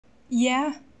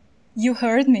Yeah, you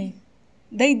heard me.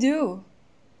 They do.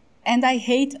 And I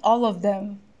hate all of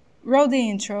them. Roll the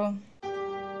intro.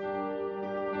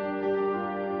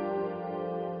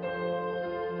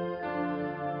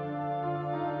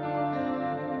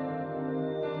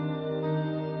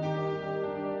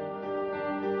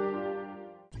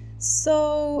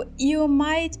 So, you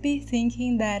might be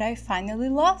thinking that I finally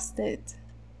lost it.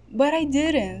 But I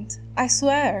didn't, I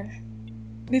swear.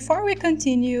 Before we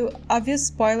continue, obvious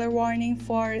spoiler warning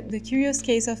for The Curious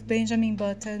Case of Benjamin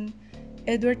Button,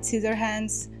 Edward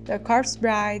Scissorhands, The Corpse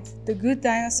Bride, The Good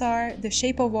Dinosaur, The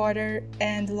Shape of Water,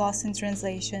 and Lost in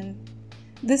Translation.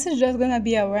 This is just gonna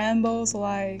be a ramble, so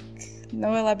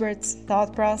no elaborate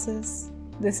thought process.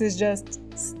 This is just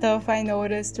stuff I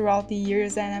noticed throughout the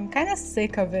years and I'm kinda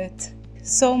sick of it.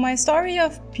 So my story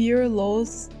of pure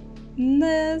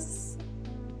lostness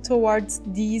towards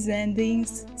these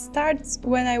endings starts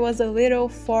when I was a little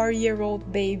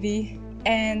 4-year-old baby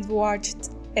and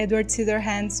watched Edward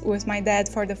Scissorhands with my dad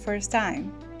for the first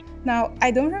time. Now,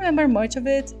 I don't remember much of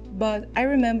it, but I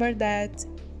remember that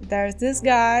there's this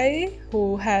guy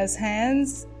who has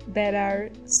hands that are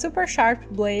super sharp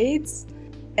blades,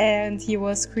 and he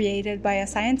was created by a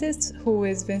scientist who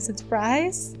is Vincent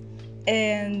Price,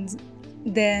 and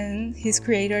then his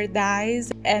creator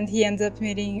dies and he ends up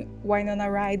meeting Winona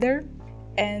Ryder,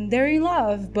 and they're in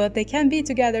love, but they can't be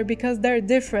together because they're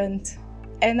different.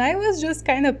 And I was just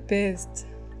kind of pissed.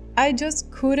 I just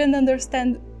couldn't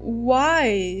understand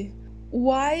why.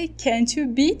 Why can't you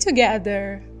be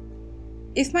together?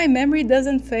 If my memory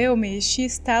doesn't fail me,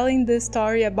 she's telling this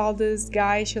story about this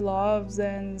guy she loves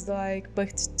and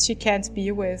but she can't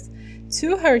be with,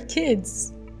 to her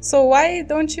kids. So why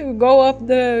don't you go up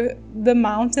the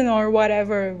mountain or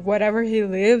whatever he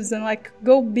lives and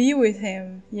go be with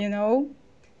him, you know?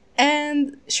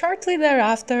 And shortly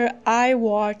thereafter, I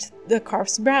watched The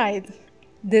Corpse Bride.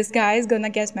 This guy is gonna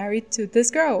get married to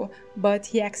this girl, but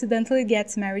he accidentally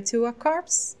gets married to a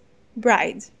corpse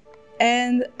bride.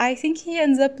 And I think he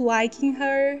ends up liking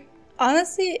her.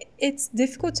 Honestly, it's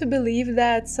difficult to believe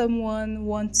that someone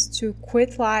wants to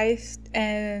quit life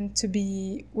and to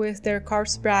be with their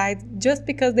corpse bride just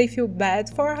because they feel bad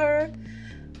for her.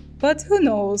 But who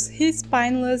knows, he's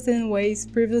spineless in ways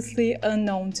previously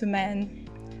unknown to men.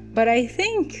 But I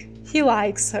think he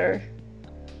likes her.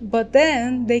 But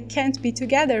then they can't be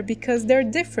together because they're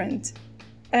different.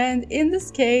 And in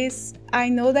this case, I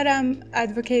know that I'm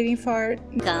advocating for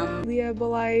Leah,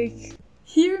 but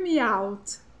hear me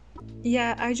out.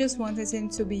 Yeah, I just wanted him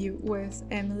to be with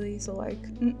Emily, so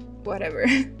whatever.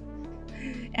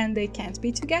 And they can't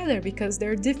be together because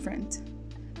they're different.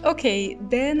 Okay,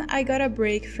 then I got a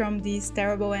break from these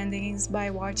terrible endings by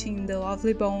watching The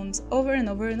Lovely Bones over and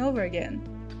over and over again.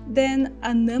 Then,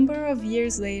 a number of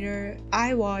years later,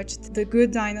 I watched The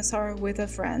Good Dinosaur with a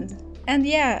friend. And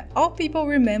yeah, all people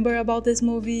remember about this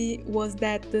movie was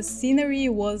that the scenery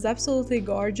was absolutely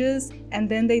gorgeous, and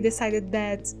then they decided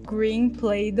that green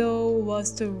Play-Doh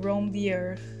was to roam the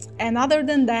earth. And other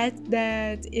than that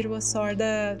it was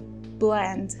sorta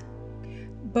bland.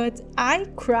 But I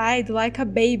cried like a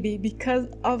baby because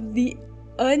of the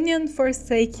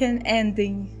onion-forsaken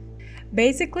ending.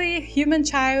 Basically, human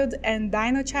child and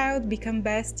dino child become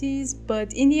besties,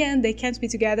 but in the end they can't be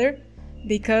together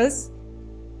because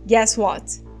guess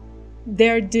what?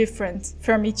 They're different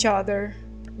from each other.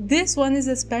 This one is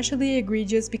especially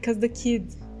egregious because the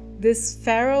kid, this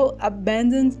feral,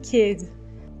 abandoned kid,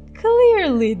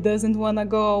 clearly doesn't want to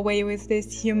go away with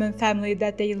this human family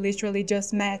that they literally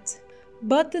just met.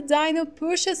 But the dino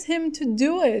pushes him to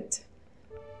do it.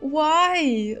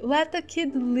 Why? Let the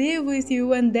kid live with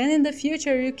you and then in the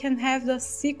future you can have the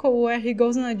sequel where he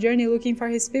goes on a journey looking for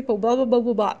his people, blah blah blah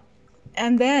blah blah.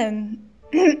 And then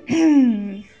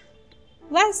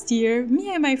last year,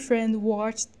 me and my friend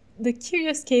watched The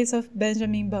Curious Case of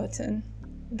Benjamin Button.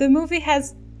 The movie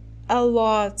has a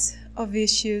lot of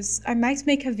issues. I might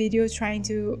make a video trying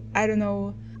to,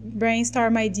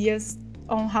 brainstorm ideas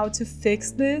on how to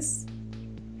fix this.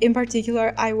 In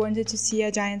particular, I wanted to see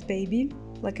a giant baby.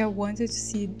 I wanted to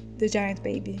see the giant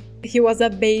baby. He was a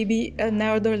baby, an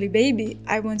elderly baby.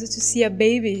 I wanted to see a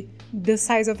baby the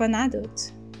size of an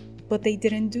adult. But they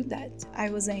didn't do that.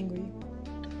 I was angry.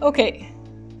 Okay,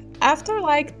 after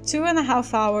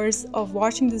 2.5 hours of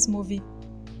watching this movie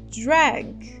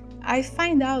drag, I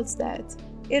find out that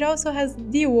it also has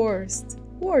the worst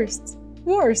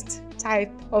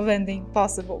type of ending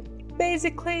possible.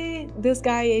 Basically, this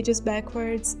guy ages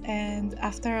backwards, and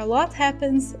after a lot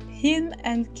happens, him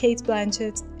and Kate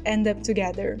Blanchett end up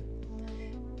together.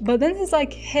 But then he's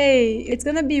like, hey, it's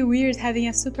gonna be weird having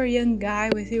a super young guy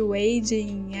with you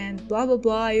aging and blah blah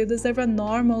blah, you deserve a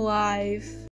normal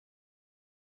life.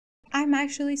 I'm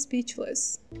actually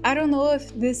speechless. I don't know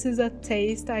if this is a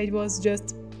taste I was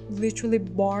just literally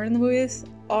born with,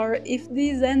 or if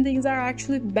these endings are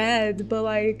actually bad, but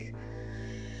like,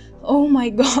 oh my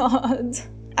god.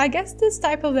 I guess this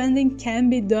type of ending can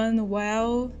be done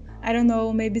well. I don't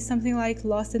know, maybe something like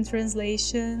Lost in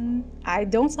Translation. I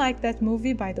don't like that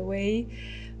movie, by the way,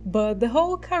 but the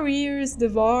whole careers,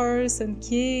 divorce, and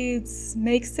kids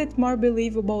makes it more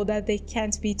believable that they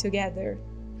can't be together.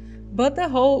 But the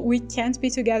whole we can't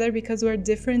be together because we're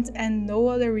different and no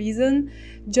other reason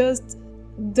just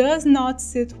does not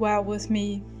sit well with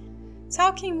me.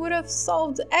 Talking would have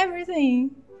solved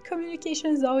everything.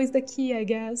 Communication is always the key, I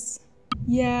guess.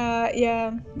 Yeah.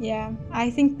 I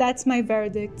think that's my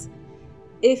verdict.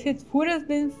 If it would have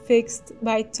been fixed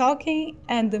by talking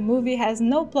and the movie has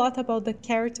no plot about the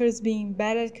characters being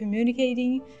bad at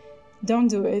communicating, don't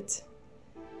do it.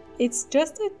 It's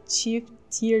just a cheap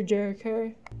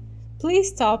tearjerker. Please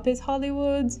stop it,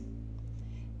 Hollywood.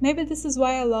 Maybe this is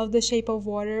why I love The Shape of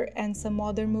Water and some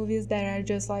other movies that are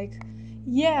just like,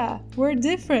 yeah, we're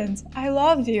different, I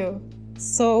love you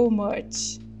so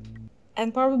much.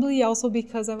 And probably also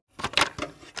because of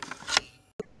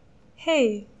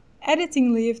hey,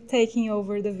 editing leave taking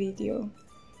over the video.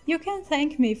 You can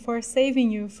thank me for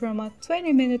saving you from a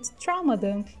 20-minute trauma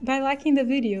dump by liking the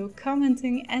video,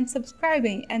 commenting and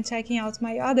subscribing and checking out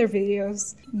my other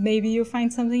videos. Maybe you'll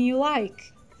find something you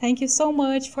like. Thank you so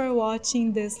much for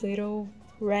watching this little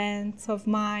rant of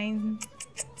mine.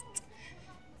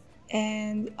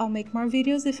 And I'll make more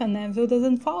videos if an anvil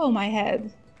doesn't fall on my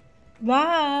head.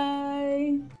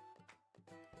 Bye!